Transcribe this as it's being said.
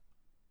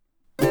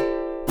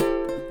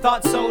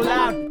Thoughts so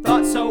loud,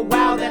 thoughts so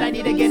wow that I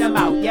need to get them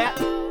out, yeah.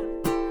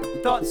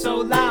 Thoughts so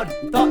loud,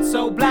 thoughts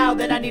so loud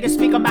that I need to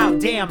speak them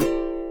out, damn.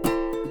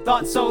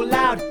 Thoughts so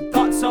loud,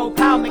 thoughts so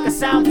pow, make a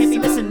sound, can't be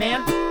missing,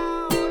 man.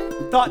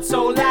 Thoughts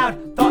so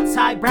loud, thoughts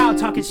highbrow,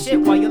 talking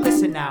shit while you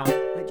listen now.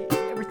 Did you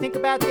ever think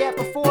about that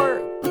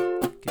before?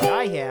 'Cause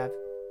I have.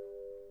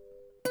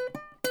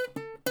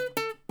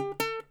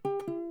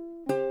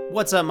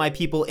 What's up, my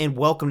people, and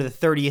welcome to the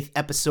 30th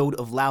episode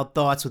of Loud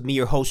Thoughts with me,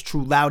 your host,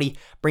 True Loudy,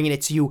 bringing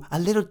it to you a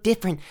little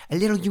different, a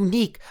little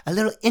unique, a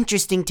little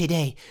interesting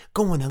today,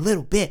 going a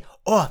little bit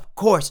off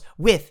course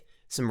with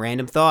some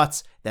random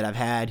thoughts that I've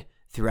had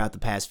throughout the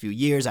past few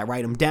years. I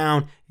write them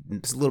down.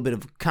 There's a little bit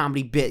of a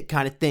comedy bit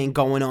kind of thing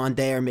going on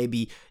there,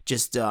 maybe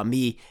just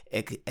me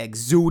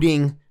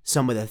exuding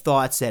some of the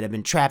thoughts that have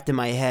been trapped in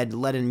my head,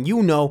 letting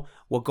you know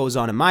what goes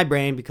on in my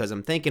brain, because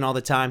I'm thinking all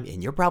the time,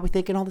 and you're probably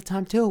thinking all the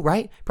time too,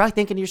 right? Probably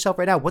thinking to yourself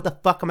right now, what the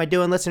fuck am I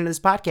doing listening to this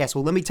podcast?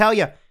 Well, let me tell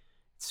you,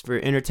 it's for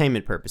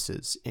entertainment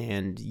purposes,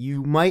 and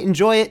you might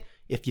enjoy it.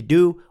 If you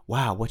do,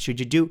 wow, what should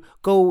you do?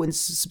 Go and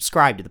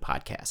subscribe to the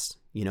podcast.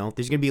 You know,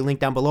 there's going to be a link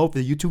down below for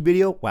the YouTube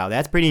video. Wow,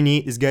 that's pretty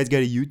neat. This guy's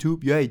got a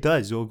YouTube. Yeah, he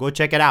does. So go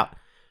check it out.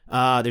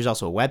 There's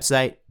also a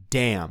website.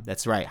 Damn,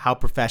 that's right. How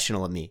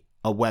professional of me.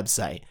 A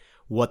website.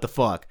 What the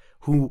fuck?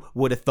 Who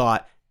would have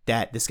thought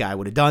that this guy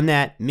would have done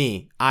that?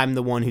 Me. I'm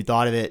the one who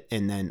thought of it,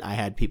 and then I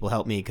had people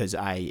help me because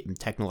I am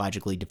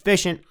technologically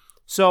deficient.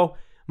 So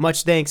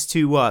much thanks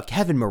to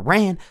Kevin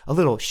Moran. A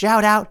little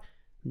shout out.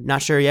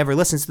 Not sure he ever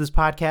listens to this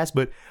podcast,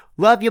 but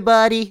love you,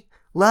 buddy.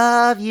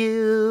 Love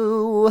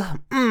you.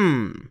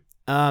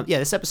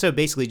 This episode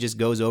basically just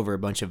goes over a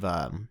bunch of,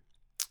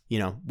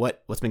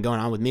 what's been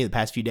going on with me the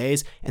past few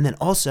days, and then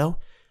also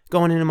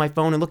going into my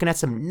phone and looking at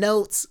some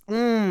notes.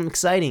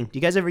 Exciting. Do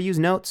you guys ever use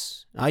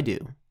notes? I do.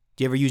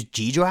 Do you ever use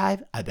G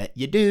Drive? I bet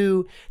you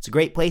do. It's a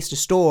great place to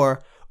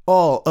store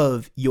all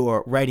of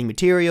your writing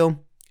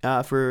material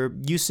for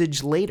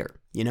usage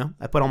later. You know,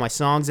 I put all my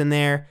songs in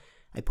there.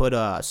 I put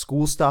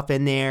school stuff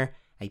in there.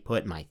 I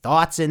put my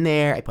thoughts in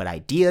there. I put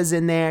ideas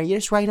in there. You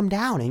just write them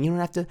down and you don't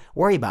have to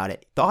worry about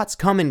it. Thoughts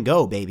come and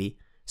go, baby.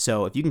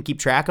 So if you can keep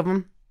track of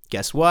them,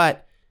 guess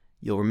what?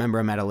 You'll remember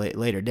them at a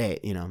later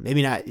date. You know,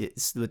 maybe not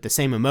with the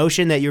same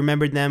emotion that you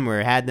remembered them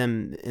or had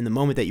them in the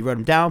moment that you wrote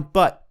them down,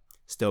 but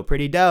still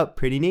pretty dope.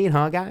 Pretty neat,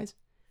 huh, guys?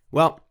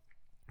 Well,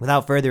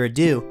 without further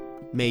ado,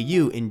 may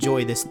you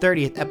enjoy this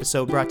 30th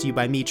episode brought to you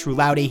by me, True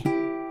Loudy.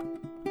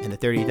 And the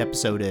 30th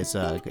episode is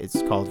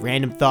it's called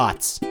Random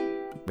Thoughts.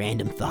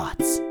 Random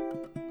Thoughts.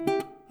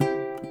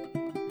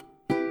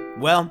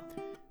 Well,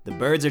 the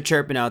birds are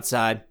chirping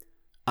outside.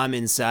 I'm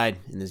inside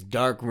in this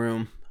dark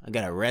room. I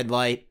got a red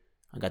light.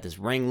 I got this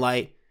ring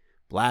light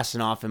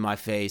blasting off in my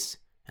face,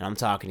 and I'm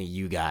talking to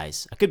you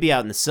guys. I could be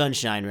out in the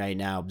sunshine right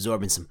now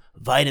absorbing some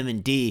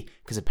vitamin D,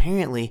 because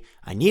apparently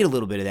I need a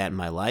little bit of that in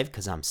my life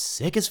because I'm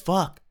sick as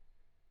fuck.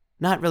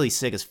 Not really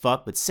sick as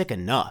fuck, but sick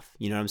enough.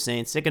 You know what I'm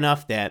saying? Sick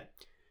enough that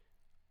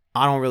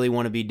I don't really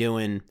want to be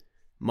doing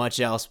much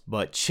else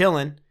but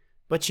chilling.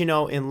 But you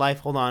know, in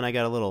life, hold on, I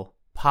got a little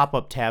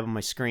pop-up tab on my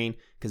screen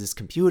because this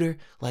computer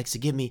likes to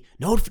give me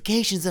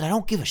notifications that I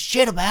don't give a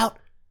shit about.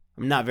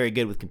 I'm not very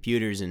good with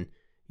computers, and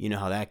you know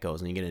how that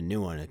goes when you get a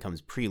new one. It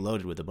comes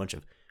preloaded with a bunch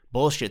of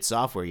bullshit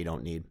software you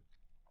don't need.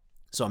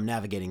 So I'm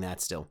navigating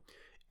that still.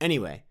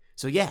 Anyway,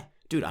 so yeah,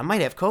 dude, I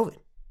might have COVID.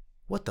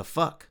 What the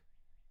fuck?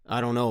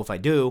 I don't know if I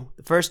do.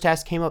 The first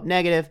test came up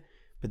negative,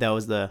 but that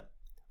was the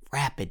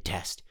rapid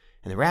test.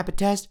 And the rapid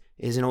test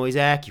isn't always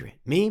accurate.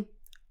 Me,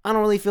 I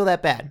don't really feel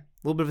that bad. A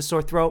little bit of a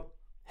sore throat,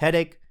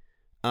 headache.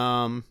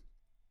 I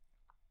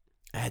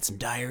had some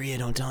diarrhea,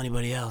 don't tell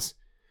anybody else.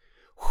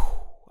 Whew.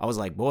 I was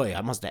like, boy,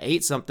 I must have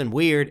ate something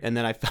weird, and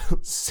then I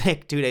felt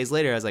sick 2 days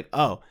later. I was like,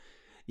 oh,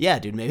 yeah,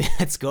 dude, maybe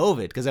that's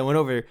COVID, because I went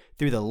over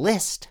through the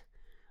list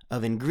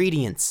of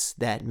ingredients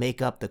that make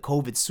up the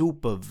COVID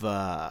soup of,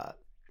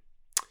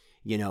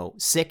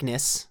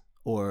 sickness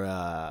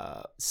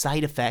or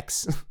side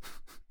effects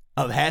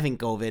of having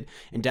COVID,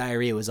 and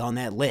diarrhea was on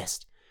that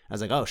list. I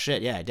was like, oh,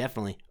 shit, yeah,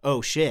 definitely.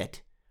 Oh,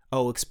 shit.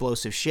 Oh,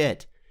 explosive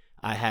shit.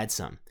 I had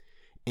some.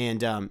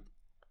 And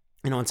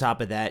on top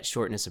of that,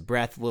 shortness of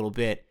breath a little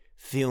bit,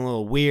 feeling a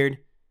little weird.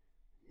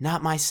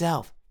 Not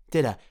myself.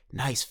 Did a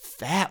nice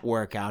fat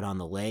workout on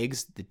the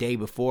legs the day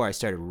before I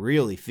started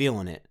really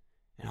feeling it.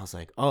 And I was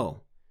like,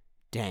 oh,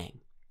 dang.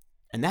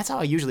 And that's how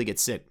I usually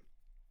get sick,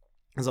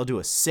 is I'll do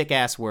a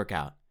sick-ass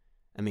workout.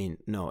 I mean,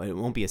 no, it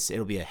won't be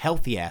it'll be a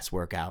healthy-ass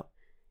workout.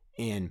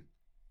 And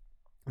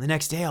the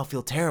next day I'll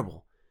feel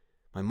terrible.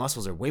 My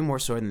muscles are way more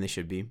sore than they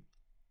should be.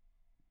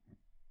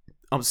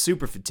 I'm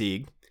super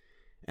fatigued.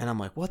 And I'm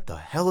like, what the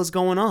hell is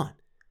going on?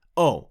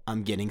 Oh,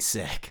 I'm getting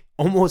sick.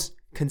 Almost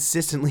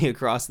consistently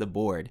across the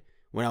board.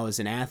 When I was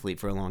an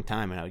athlete for a long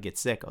time and I would get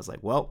sick, I was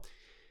like, well,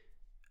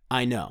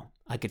 I know.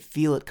 I could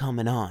feel it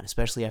coming on,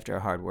 especially after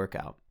a hard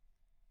workout.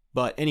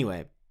 But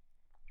anyway,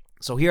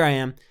 so here I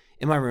am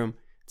in my room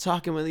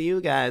talking with you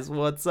guys.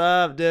 What's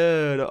up,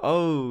 dude?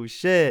 Oh,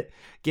 shit.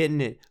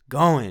 Getting it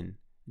going.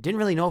 Didn't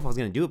really know if I was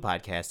going to do a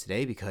podcast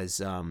today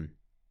because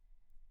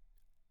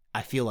I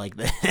I feel like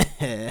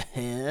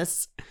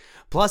this.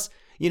 Plus,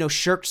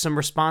 shirked some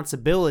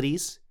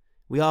responsibilities.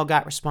 We all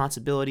got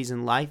responsibilities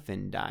in life,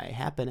 and I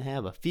happen to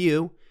have a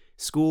few,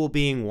 school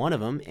being one of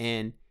them,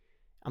 and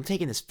I'm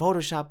taking this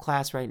Photoshop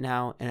class right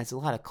now, and it's a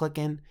lot of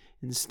clicking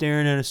and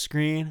staring at a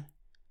screen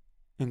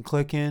and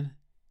clicking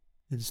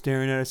and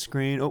staring at a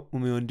screen. Oh,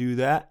 let me undo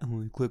that. I'm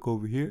going to click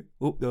over here.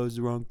 Oh, that was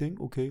the wrong thing.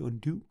 Okay,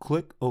 undo,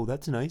 click. Oh,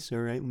 that's nice. All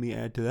right, let me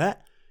add to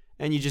that.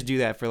 And you just do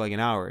that for like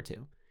an hour or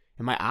two.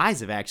 And my eyes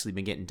have actually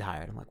been getting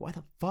tired. I'm like, why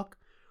the fuck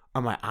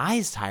are my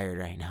eyes tired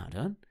right now,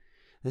 dude?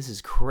 This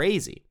is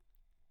crazy.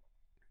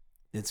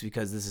 It's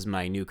because this is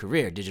my new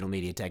career, digital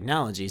media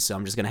technology, so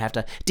I'm just going to have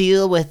to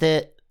deal with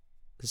it.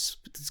 This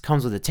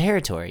comes with the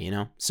territory,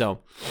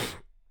 So,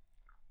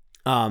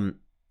 I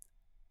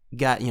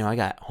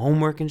got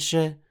homework and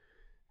shit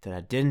that I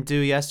didn't do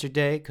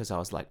yesterday because I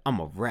was like, I'm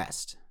a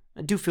rest.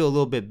 I do feel a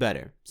little bit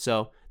better.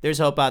 So there's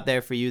hope out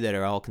there for you that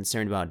are all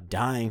concerned about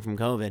dying from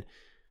COVID.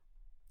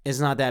 It's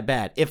not that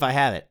bad if I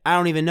have it. I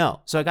don't even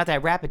know. So I got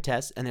that rapid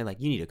test, and they're like,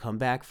 you need to come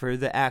back for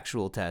the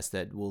actual test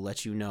that will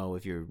let you know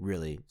if you're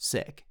really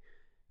sick.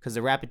 Because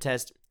the rapid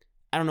test,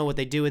 I don't know what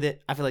they do with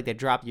it. I feel like they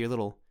drop your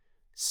little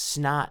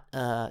snot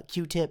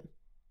Q-tip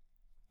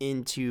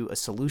into a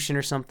solution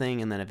or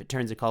something, and then if it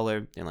turns a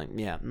color, they're like,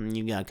 yeah,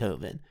 you got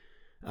COVID.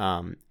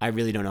 I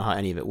really don't know how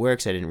any of it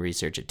works. I didn't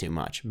research it too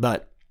much.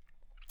 But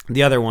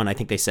the other one, I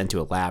think they sent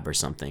to a lab or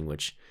something,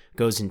 which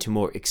goes into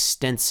more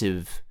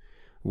extensive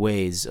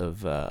ways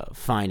of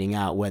finding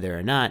out whether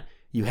or not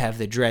you have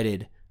the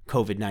dreaded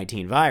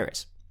COVID-19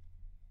 virus.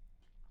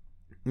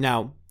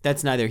 Now,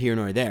 that's neither here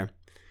nor there.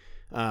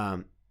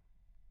 I'm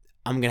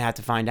going to have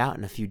to find out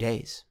in a few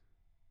days.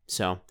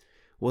 So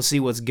we'll see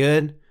what's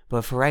good.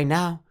 But for right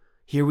now,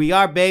 here we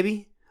are,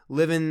 baby,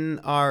 living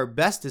our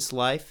bestest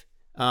life.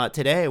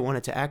 Today, I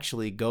wanted to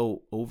actually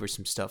go over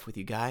some stuff with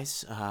you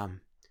guys.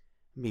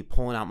 Me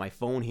pulling out my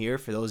phone here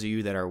for those of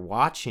you that are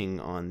watching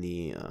on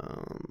the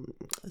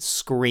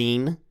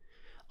screen.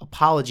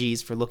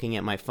 Apologies for looking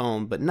at my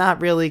phone, but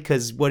not really,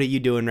 because what are you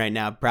doing right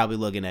now? Probably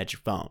looking at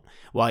your phone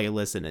while you're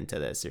listening to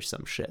this or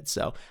some shit.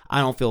 So I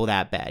don't feel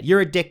that bad.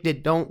 You're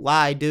addicted. Don't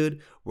lie,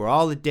 dude. We're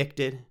all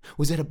addicted.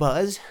 Was it a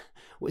buzz?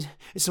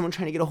 Is someone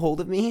trying to get a hold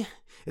of me?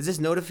 Is this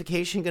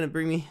notification going to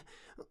bring me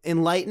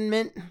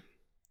enlightenment?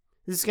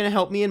 Is this going to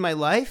help me in my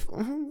life?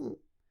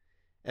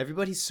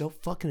 Everybody's so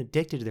fucking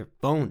addicted to their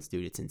phones,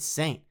 dude. It's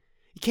insane.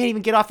 You can't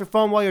even get off your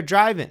phone while you're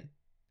driving.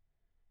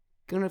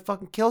 Gonna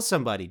fucking kill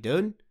somebody,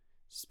 dude.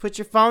 Just put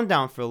your phone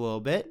down for a little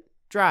bit.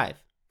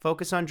 Drive.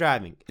 Focus on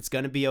driving. It's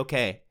gonna be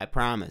okay. I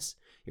promise.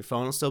 Your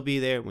phone will still be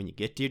there when you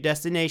get to your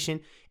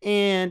destination,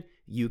 and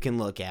you can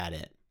look at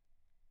it.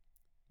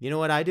 You know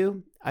what I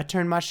do? I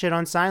turn my shit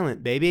on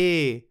silent,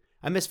 baby.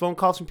 I miss phone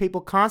calls from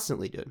people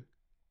constantly, dude.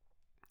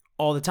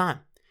 All the time.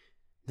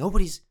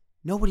 Nobody's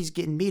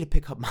getting me to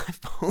pick up my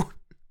phone.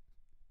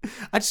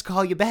 I just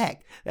call you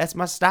back. That's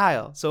my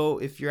style. So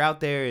if you're out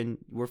there and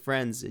we're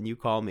friends and you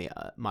call me,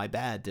 my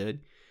bad,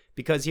 dude.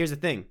 Because here's the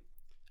thing.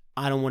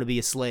 I don't want to be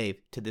a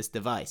slave to this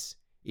device,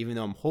 even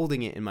though I'm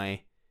holding it in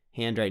my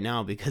hand right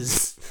now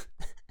because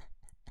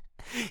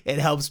it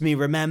helps me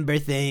remember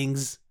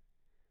things.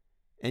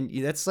 And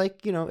that's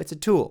like, it's a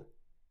tool.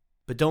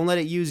 But don't let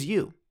it use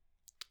you.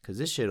 Because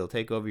this shit will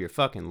take over your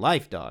fucking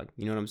life, dog.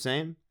 You know what I'm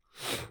saying?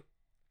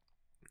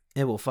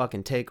 It will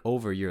fucking take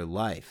over your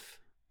life.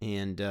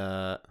 And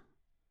that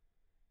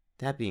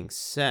being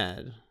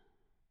said,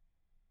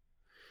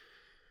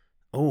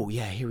 oh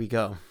yeah, here we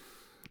go.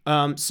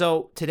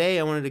 So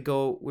today we're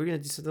gonna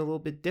do something a little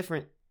bit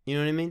different. You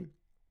know what I mean?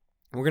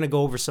 We're gonna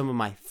go over some of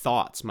my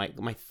thoughts,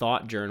 my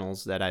thought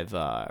journals that I've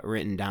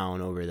written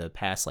down over the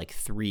past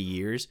 3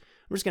 years.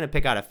 I'm just gonna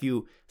pick out a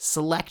few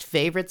select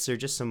favorites or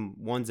just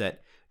some ones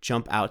that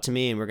jump out to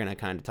me, and we're gonna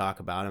kind of talk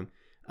about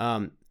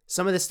them.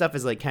 Some of this stuff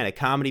is kind of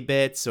comedy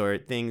bits or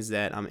things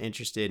that I'm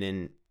interested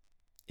in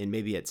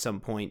maybe at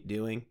some point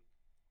doing.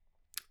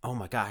 Oh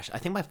my gosh, I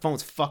think my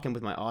phone's fucking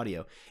with my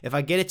audio. If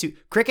I get it to...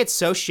 Cricut's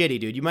so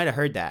shitty, dude. You might have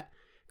heard that.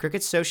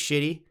 Cricut's so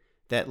shitty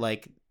that,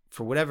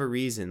 for whatever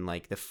reason,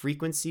 the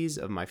frequencies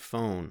of my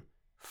phone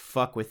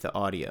fuck with the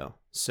audio.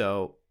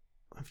 So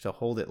I have to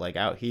hold it,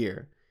 out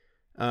here.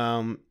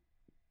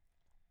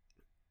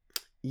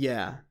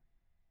 Yeah.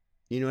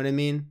 You know what I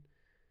mean?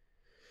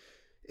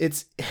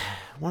 It's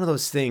one of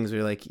those things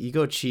where, you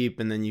go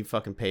cheap and then you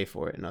fucking pay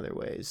for it in other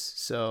ways.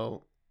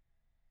 So...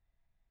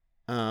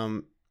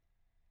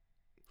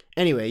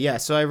 Anyway, yeah,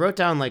 so I wrote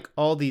down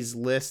all these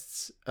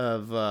lists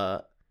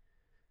of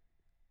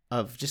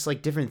just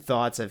different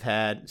thoughts I've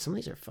had. Some of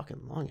these are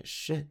fucking long as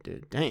shit,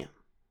 dude. Damn.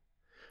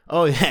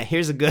 Oh yeah,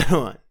 here's a good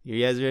one.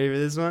 You guys ready for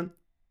this one?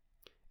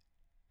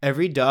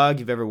 Every dog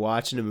you've ever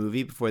watched in a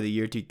movie before the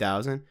year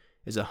 2000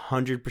 is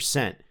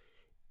 100%,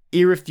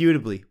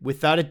 irrefutably,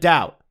 without a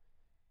doubt,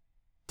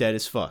 dead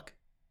as fuck.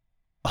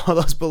 All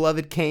those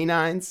beloved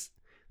canines,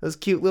 those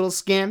cute little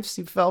scamps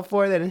you fell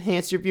for that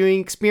enhanced your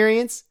viewing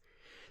experience,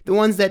 the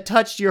ones that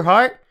touched your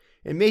heart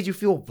and made you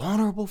feel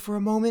vulnerable for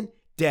a moment,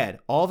 dead.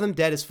 All of them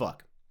dead as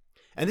fuck.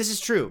 And this is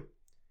true.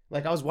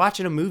 Like, I was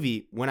watching a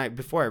movie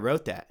before I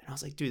wrote that, and I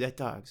was like, dude, that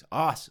dog's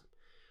awesome.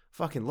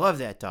 Fucking love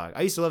that dog.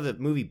 I used to love the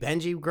movie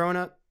Benji growing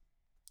up.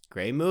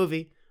 Great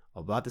movie.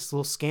 All about this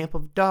little scamp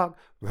of a dog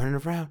running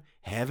around,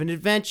 having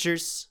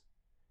adventures.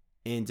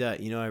 And,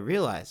 I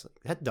realized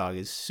that dog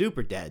is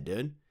super dead,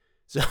 dude.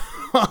 So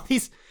all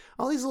these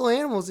little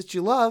animals that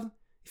you love,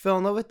 you fell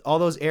in love with, all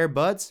those Air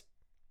Buds,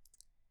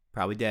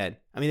 probably dead.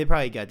 I mean, they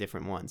probably got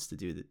different ones to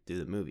do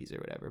the movies or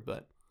whatever,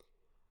 but.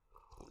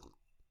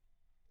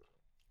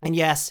 And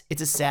yes,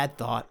 it's a sad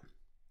thought.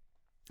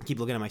 I keep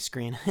looking at my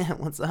screen.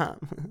 What's up?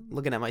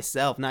 Looking at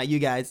myself, not you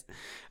guys.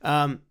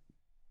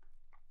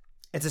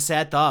 It's a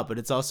sad thought, but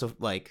it's also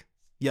like,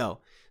 yo,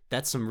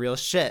 that's some real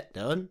shit,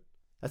 dude.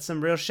 That's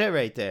some real shit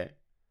right there.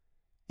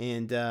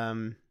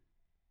 And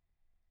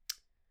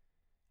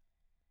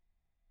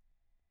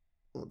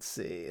let's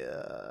see.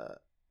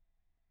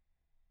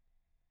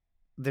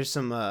 There's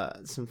some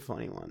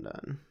funny one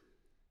done.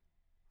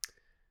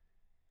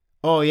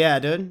 Oh yeah,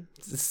 dude.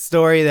 It's a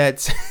story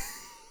that's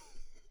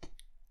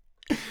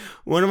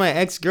one of my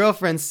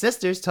ex-girlfriend's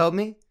sisters told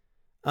me.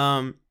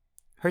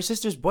 Her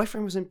sister's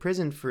boyfriend was in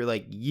prison for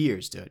like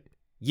years, dude.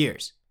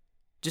 Years.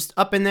 Just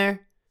up in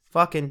there,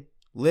 fucking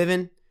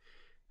living.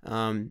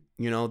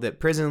 That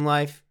prison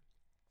life.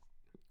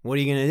 What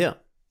are you gonna do?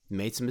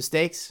 Made some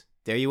mistakes.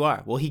 There you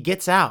are. Well, he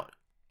gets out,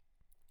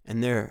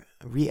 and they're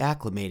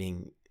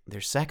reacclimating their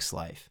sex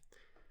life.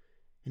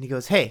 And he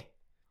goes, "Hey,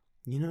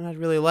 you know what I'd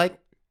really like?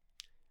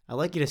 I'd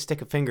like you to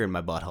stick a finger in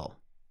my butthole."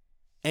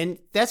 And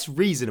that's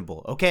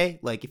reasonable, okay?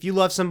 Like, if you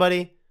love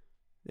somebody,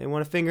 they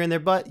want a finger in their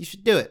butt, you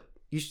should do it.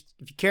 If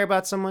you care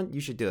about someone,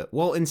 you should do it.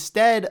 Well,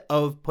 instead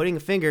of putting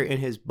a finger in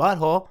his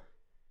butthole,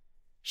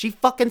 she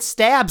fucking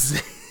stabs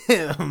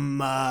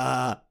him.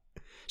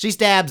 She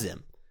stabs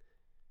him.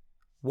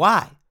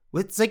 Why?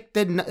 It's like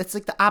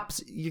the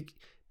opposite.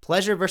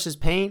 Pleasure versus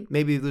pain.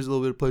 Maybe there's a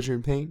little bit of pleasure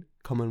and pain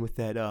coming with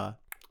that. Up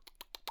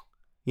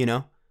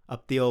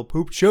the old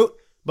poop chute.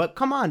 But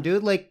come on,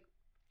 dude. Like,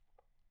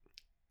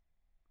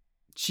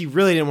 she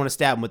really didn't want to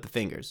stab him with the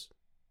fingers.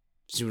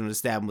 She wanted to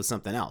stab him with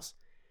something else,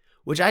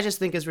 which I just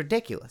think is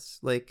ridiculous.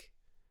 Like,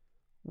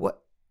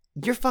 what?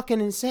 You're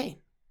fucking insane.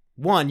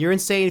 One, you're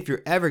insane if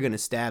you're ever going to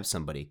stab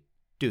somebody.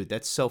 Dude,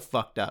 that's so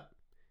fucked up.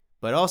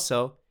 But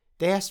also,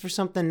 they asked for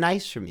something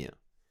nice from you.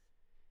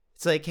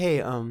 It's like, hey,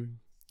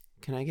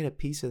 can I get a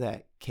piece of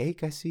that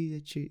cake I see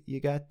that you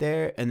got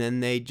there? And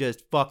then they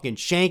just fucking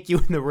shank you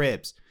in the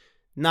ribs.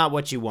 Not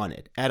what you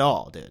wanted at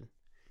all, dude.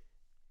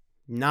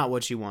 Not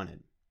what you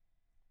wanted.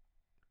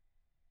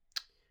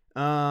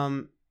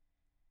 This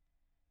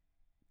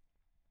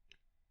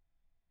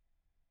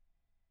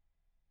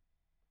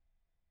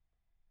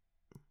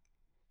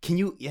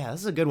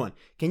is a good one.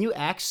 Can you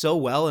act so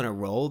well in a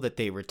role that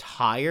they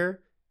retire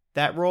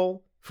that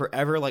role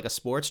forever, like a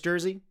sports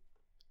jersey?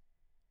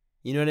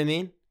 You know what I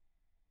mean?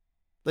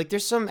 Like,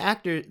 there's some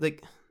actors,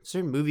 like,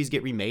 certain movies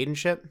get remade and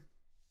shit,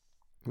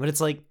 but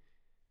it's like,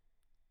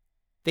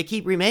 they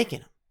keep remaking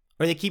them.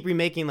 Or they keep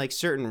remaking, like,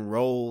 certain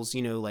roles,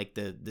 like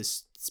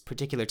this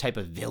particular type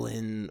of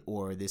villain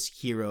or this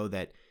hero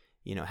that,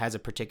 has a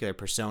particular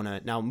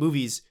persona. Now,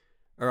 movies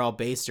are all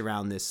based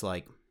around this,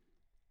 like,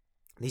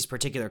 these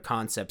particular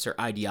concepts or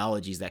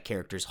ideologies that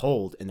characters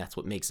hold, and that's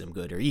what makes them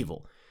good or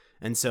evil.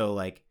 And so,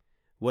 like,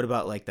 what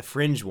about, like, the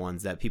fringe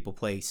ones that people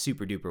play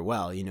super duper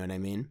well? You know what I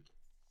mean?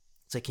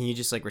 It's like, can you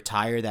just, like,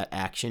 retire that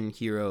action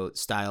hero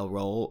style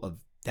role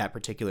of that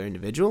particular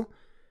individual?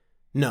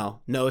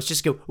 No, it's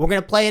just we're going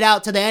to play it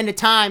out to the end of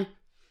time.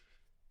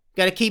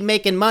 Got to keep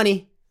making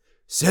money.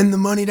 Send the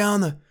money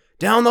down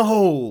the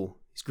hole.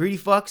 These greedy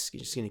fucks are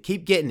just going to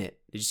keep getting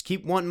it. They just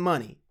keep wanting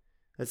money.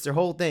 That's their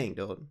whole thing,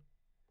 dude.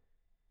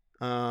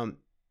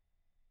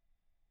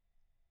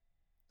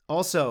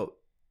 Also,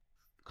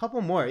 a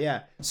couple more,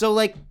 yeah. So,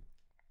 like,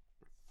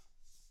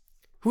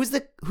 who's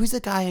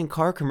the guy in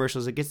car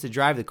commercials that gets to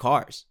drive the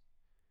cars?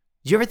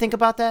 Did you ever think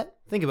about that?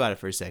 Think about it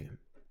for a second.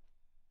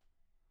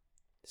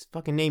 His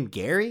fucking name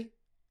Gary?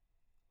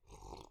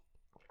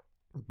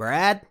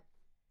 Brad?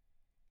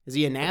 Is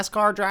he a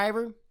NASCAR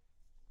driver?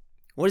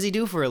 What does he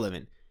do for a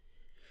living?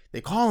 They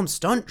call them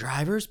stunt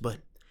drivers, but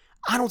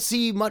I don't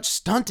see much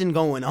stunting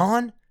going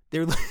on.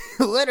 They're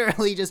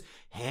literally just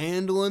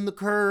handling the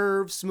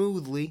curve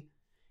smoothly,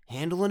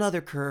 handling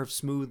other curves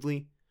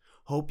smoothly.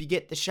 Hope you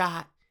get the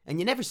shot, and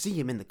you never see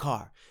him in the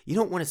car. You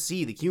don't want to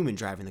see the human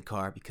driving the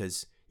car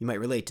because you might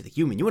relate to the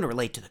human. You want to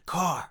relate to the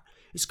car.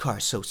 This car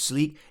is so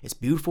sleek. It's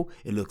beautiful.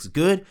 It looks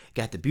good.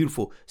 Got the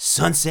beautiful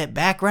sunset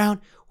background.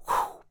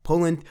 Whew,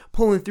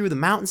 pulling through the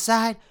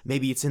mountainside.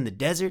 Maybe it's in the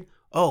desert.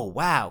 Oh,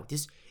 wow.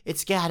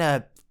 It's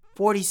got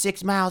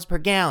 46 miles per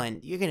gallon.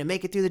 You're going to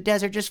make it through the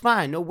desert just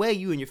fine. No way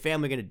you and your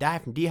family are going to die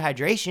from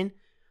dehydration.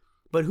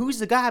 But who's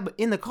the guy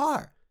in the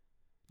car?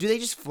 Do they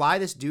just fly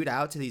this dude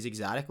out to these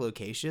exotic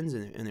locations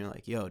and they're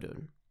like, yo,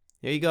 dude,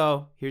 there you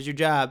go. Here's your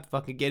job.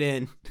 Fucking get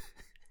in.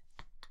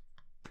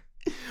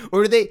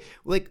 Or do they,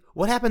 like,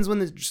 what happens when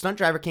the stunt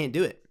driver can't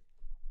do it?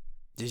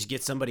 Just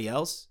get somebody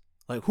else?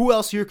 Like, who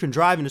else here can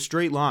drive in a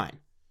straight line?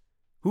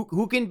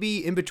 Who can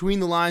be in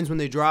between the lines when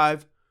they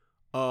drive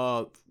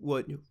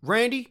What,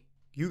 Randy?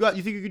 You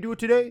think you can do it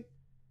today?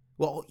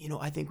 Well,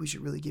 I think we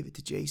should really give it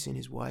to Jason,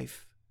 his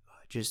wife.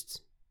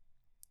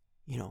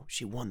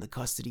 She won the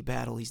custody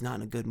battle. He's not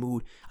in a good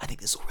mood. I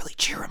think this will really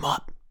cheer him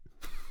up.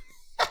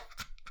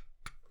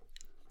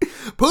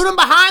 Put him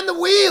behind the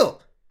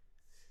wheel.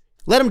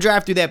 Let him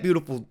drive through that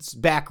beautiful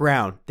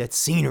background, that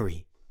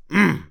scenery.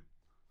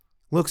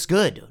 Looks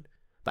good, dude.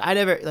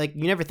 But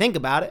you never think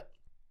about it.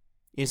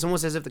 It's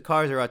almost as if the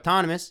cars are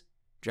autonomous,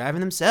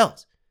 driving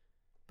themselves.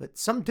 But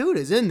some dude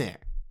is in there.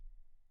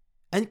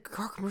 And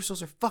car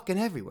commercials are fucking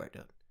everywhere,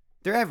 dude.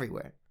 They're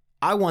everywhere.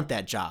 I want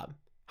that job.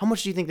 How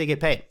much do you think they get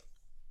paid?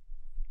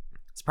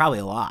 It's probably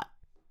a lot.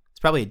 It's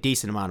probably a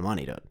decent amount of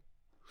money, dude.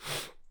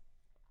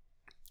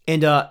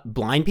 And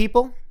blind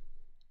people,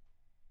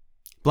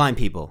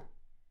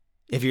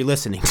 if you're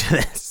listening to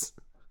this,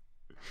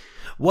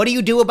 what do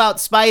you do about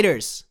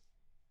spiders?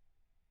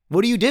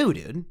 What do you do,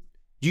 dude?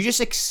 You just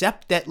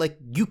accept that,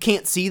 you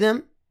can't see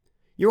them?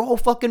 Your whole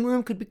fucking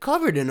room could be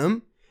covered in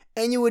them,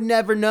 and you would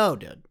never know,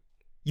 dude.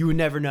 You would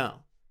never know.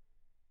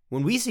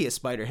 When we see a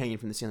spider hanging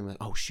from the ceiling, we're like,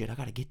 oh shit, I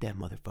gotta get that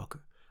motherfucker.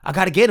 I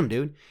gotta get him,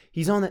 dude.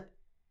 He's on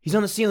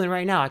the ceiling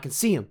right now. I can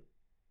see him.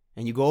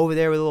 And you go over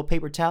there with a little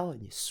paper towel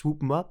and you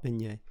swoop him up,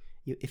 and you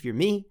if you're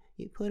me,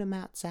 you put him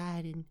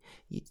outside, and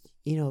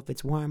if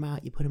it's warm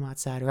out, you put him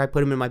outside. Or I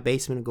put him in my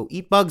basement and go,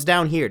 eat bugs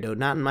down here, dude,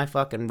 not in my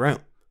fucking room.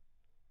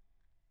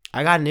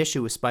 I got an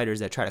issue with spiders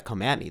that try to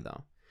come at me,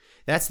 though.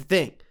 That's the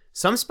thing.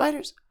 Some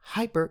spiders,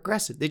 hyper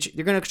aggressive.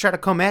 They're gonna try to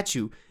come at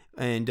you.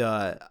 And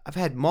I've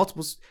had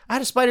multiple. I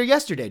had a spider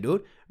yesterday,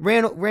 dude.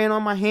 Ran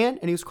on my hand,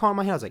 and he was crawling on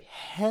my hand. I was like,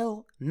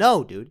 hell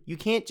no, dude. You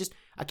can't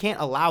I can't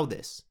allow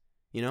this.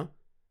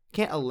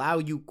 Can't allow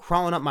you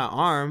crawling up my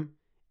arm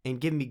and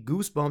giving me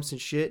goosebumps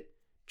and shit,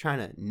 trying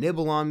to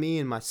nibble on me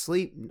in my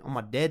sleep, on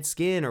my dead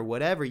skin, or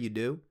whatever you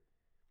do.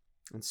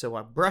 And so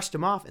I brushed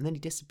him off, and then he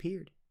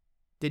disappeared.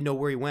 Didn't know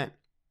where he went.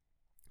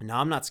 And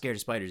now I'm not scared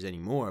of spiders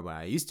anymore, but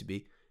I used to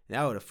be.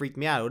 That would have freaked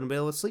me out. I wouldn't be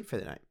able to sleep for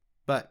the night.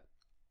 But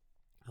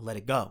I let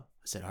it go.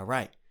 I said, all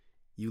right,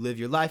 you live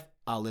your life,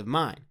 I'll live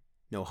mine.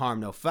 No harm,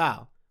 no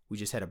foul. We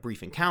just had a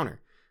brief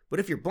encounter. But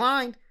if you're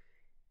blind,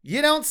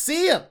 you don't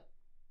see them.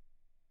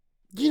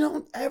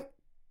 You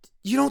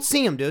don't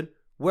see them, dude.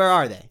 Where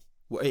are they?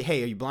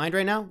 Hey, are you blind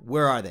right now?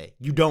 Where are they?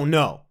 You don't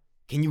know.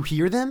 Can you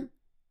hear them?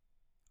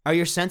 Are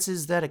your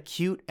senses that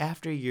acute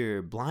after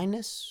your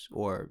blindness,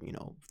 or,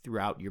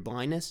 throughout your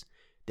blindness,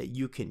 that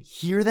you can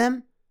hear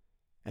them?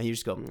 And you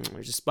just go,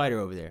 there's a spider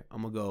over there.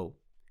 I'm going to go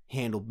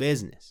handle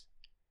business.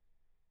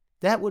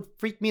 That would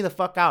freak me the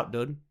fuck out,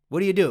 dude. What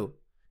do?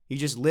 You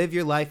just live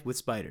your life with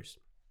spiders.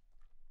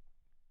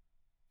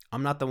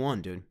 I'm not the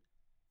one, dude.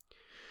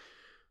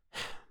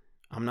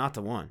 I'm not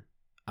the one.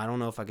 I don't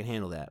know if I can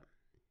handle that.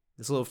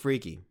 It's a little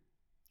freaky.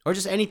 Or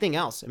just anything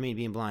else. I mean,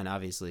 being blind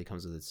obviously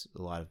comes with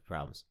a lot of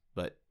problems.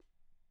 But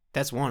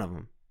that's one of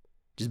them.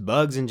 Just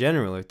bugs in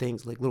general, or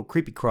things like little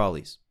creepy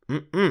crawlies.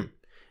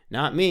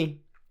 Not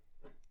me.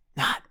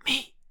 Not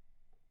me.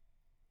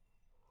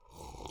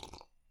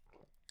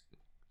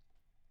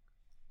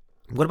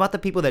 What about the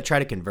people that try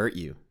to convert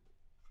you?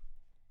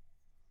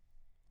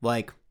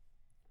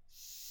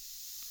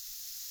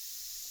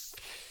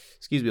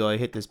 Excuse me while I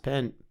hit this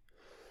pen.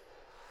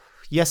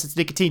 Yes, it's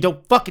nicotine.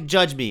 Don't fucking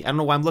judge me. I don't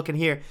know why I'm looking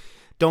here.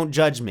 Don't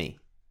judge me.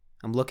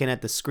 I'm looking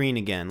at the screen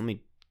again. Let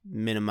me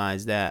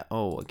minimize that.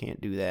 Oh, I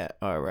can't do that.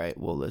 All right,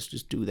 well, let's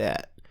just do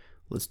that.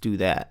 Let's do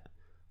that.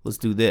 Let's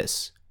do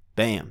this.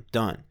 Bam,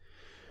 done.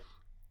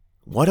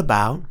 What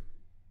about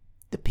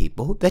the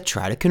people that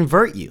try to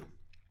convert you?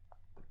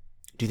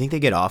 Do you think they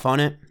get off on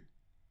it?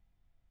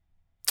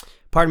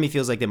 Part of me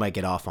feels like they might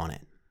get off on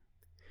it.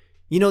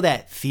 You know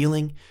that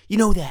feeling? You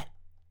know that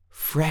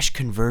fresh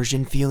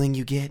conversion feeling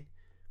you get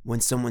when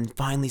someone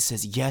finally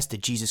says yes to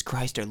Jesus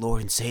Christ, our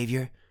Lord and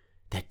Savior?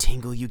 That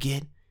tingle you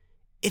get?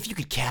 If you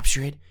could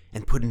capture it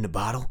and put it in a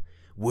bottle,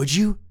 would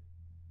you?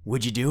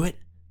 Would you do it?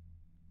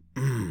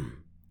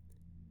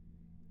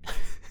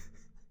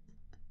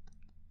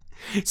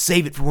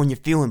 Save it for when you're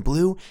feeling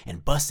blue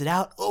and bust it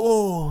out.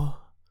 Oh,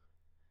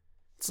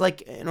 it's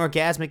like an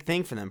orgasmic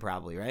thing for them,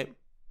 probably, right?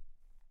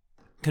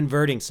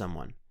 Converting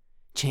someone,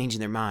 changing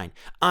their mind.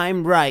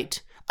 I'm right.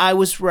 I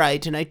was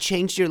right, and I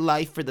changed your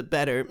life for the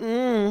better.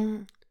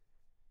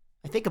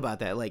 I think about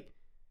that.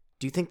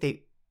 Do you think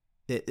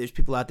there's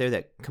people out there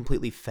that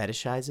completely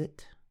fetishize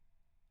it?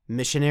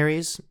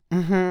 Missionaries?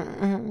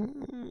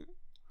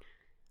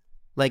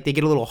 Like they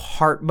get a little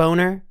heart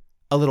boner,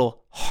 a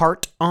little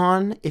heart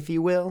on, if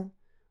you will.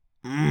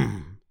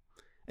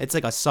 It's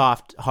like a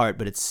soft heart,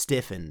 but it's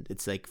stiffened.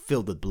 It's like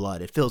filled with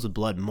blood. It fills with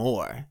blood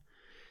more.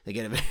 They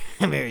get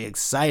very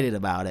excited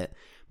about it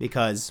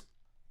because,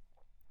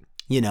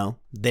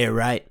 they're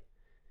right.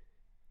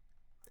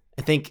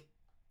 I think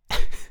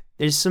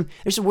there's some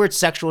weird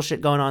sexual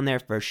shit going on there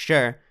for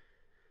sure.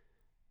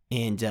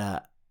 And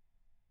I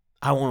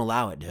won't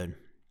allow it, dude.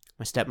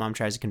 My stepmom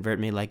tries to convert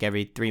me like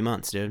every 3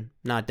 months, dude.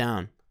 Not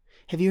down.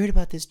 Have you heard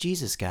about this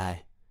Jesus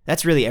guy?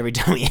 That's really every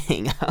time we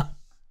hang out.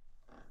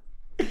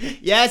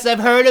 Yes, I've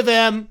heard of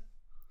him.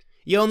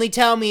 You only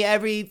tell me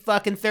every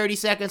fucking 30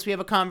 seconds we have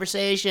a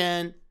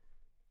conversation.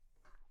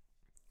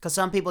 Because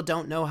some people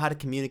don't know how to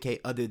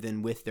communicate other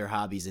than with their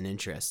hobbies and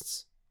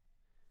interests.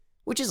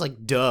 Which is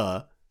like,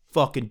 duh.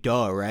 Fucking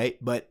duh, right?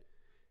 But,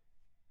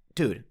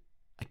 dude,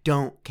 I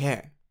don't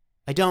care.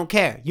 I don't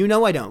care. You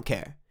know I don't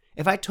care.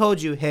 If I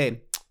told you,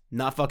 hey,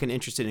 not fucking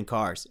interested in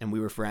cars, and we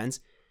were friends,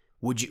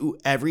 would you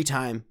every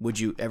time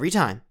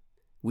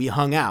we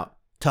hung out,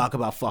 talk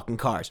about fucking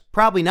cars?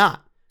 Probably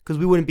not, because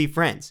we wouldn't be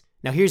friends.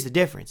 Now, here's the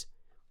difference.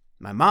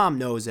 My mom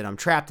knows that I'm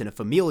trapped in a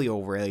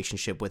familial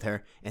relationship with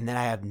her, and that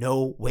I have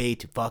no way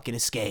to fucking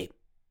escape.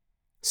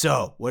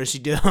 So, what does she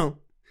do?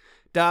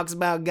 Talks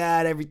about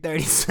God every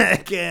 30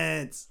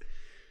 seconds.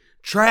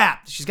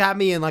 Trapped. She's got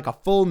me in like a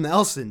full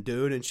Nelson,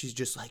 dude, and she's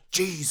just like,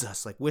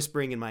 Jesus, like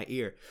whispering in my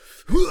ear.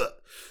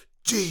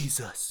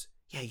 Jesus.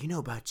 Yeah, you know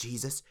about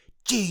Jesus.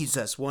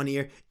 Jesus, one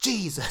ear.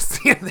 Jesus,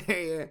 the other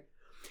ear.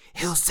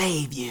 He'll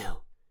save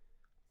you.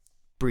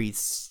 Breathe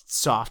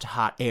soft,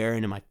 hot air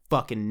into my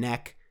fucking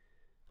neck.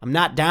 I'm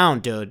not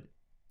down, dude.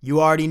 You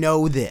already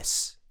know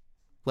this.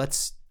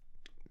 Let's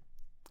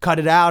cut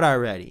it out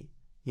already.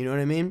 You know what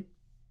I mean?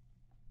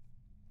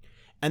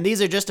 And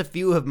these are just a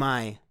few of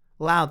my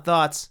loud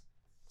thoughts.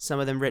 Some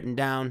of them written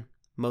down.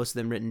 Most of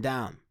them written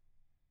down.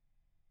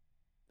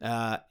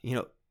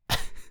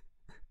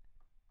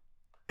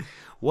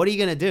 What are you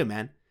going to do,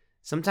 man?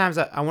 Sometimes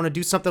I want to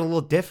do something a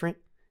little different.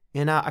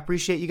 And I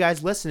appreciate you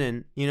guys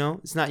listening. You know,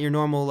 it's not your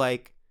normal,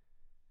 like,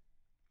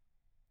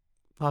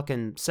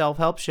 fucking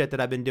self-help shit that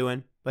I've been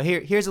doing. But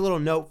here's a little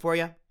note for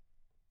you.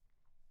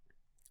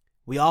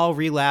 We all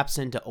relapse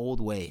into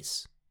old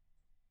ways.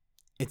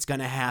 It's going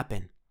to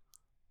happen.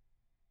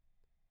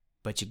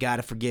 But you got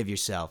to forgive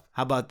yourself.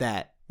 How about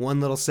that? One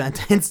little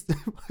sentence to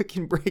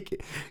fucking break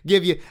it.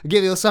 Give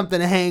you something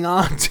to hang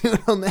on to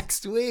until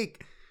next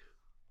week.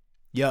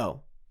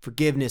 Yo,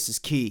 forgiveness is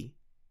key.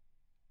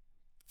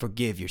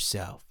 Forgive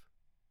yourself.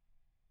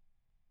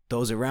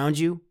 Those around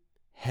you?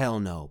 Hell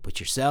no.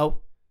 But yourself?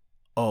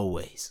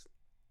 Always.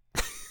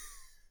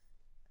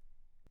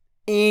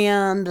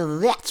 And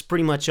that's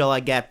pretty much all I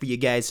got for you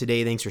guys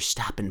today. Thanks for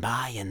stopping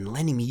by and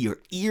lending me your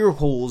ear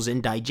holes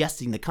and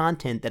digesting the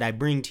content that I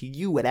bring to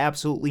you at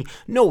absolutely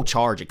no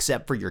charge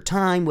except for your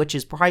time, which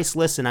is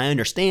priceless, and I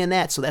understand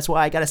that, so that's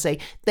why I gotta say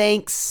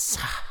thanks.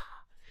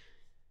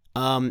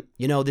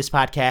 This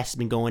podcast has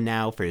been going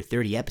now for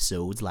 30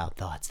 episodes. Loud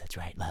Thoughts, that's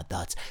right, Loud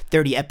Thoughts.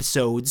 30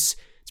 episodes.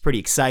 It's pretty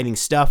exciting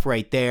stuff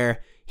right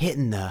there.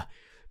 Hitting the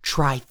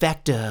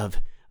trifecta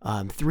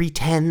of 3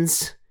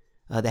 10s,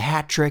 the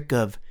hat trick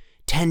of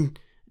 10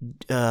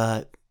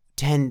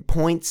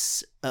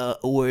 points,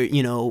 or,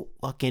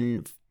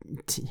 fucking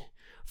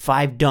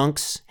 5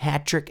 dunks, a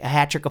hat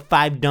trick of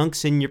 5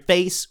 dunks in your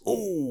face.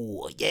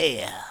 Oh,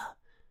 yeah.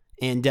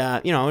 And,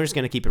 we're just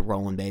going to keep it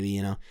rolling,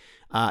 baby,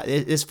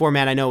 This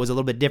format, I know, was a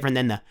little bit different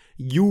than the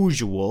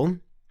usual.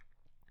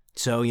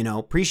 So,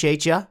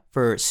 appreciate you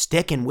for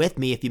sticking with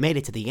me. If you made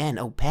it to the end,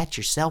 pat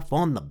yourself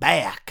on the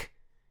back.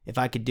 If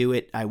I could do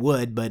it, I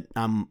would, but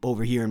I'm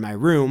over here in my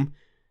room,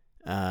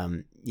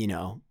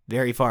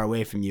 very far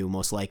away from you,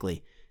 most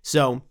likely.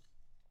 So,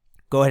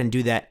 go ahead and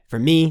do that for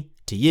me,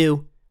 to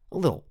you, a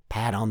little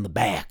pat on the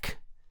back.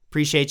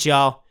 Appreciate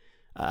y'all.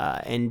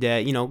 And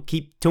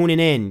keep tuning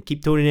in.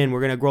 We're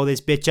going to grow this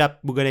bitch up.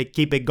 We're going to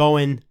keep it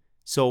going.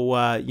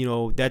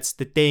 So, that's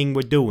the thing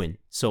we're doing.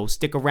 So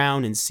stick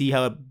around and see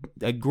how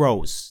it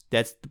grows.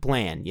 That's the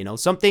plan.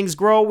 Some things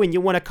grow and you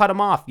want to cut them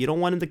off. You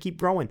don't want them to keep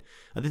growing.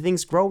 Other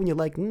things grow and you're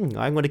like, I'm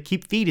going to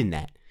keep feeding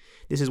that.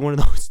 This is one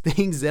of those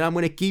things that I'm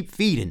going to keep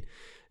feeding.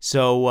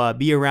 So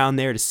be around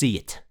there to see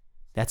it.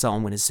 That's all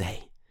I'm going to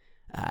say.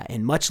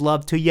 And much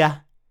love to ya.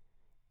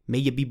 May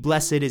you be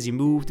blessed as you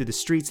move through the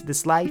streets of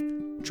this life,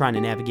 trying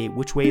to navigate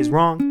which way is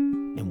wrong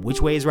and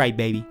which way is right,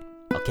 baby.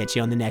 I'll catch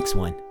you on the next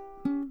one.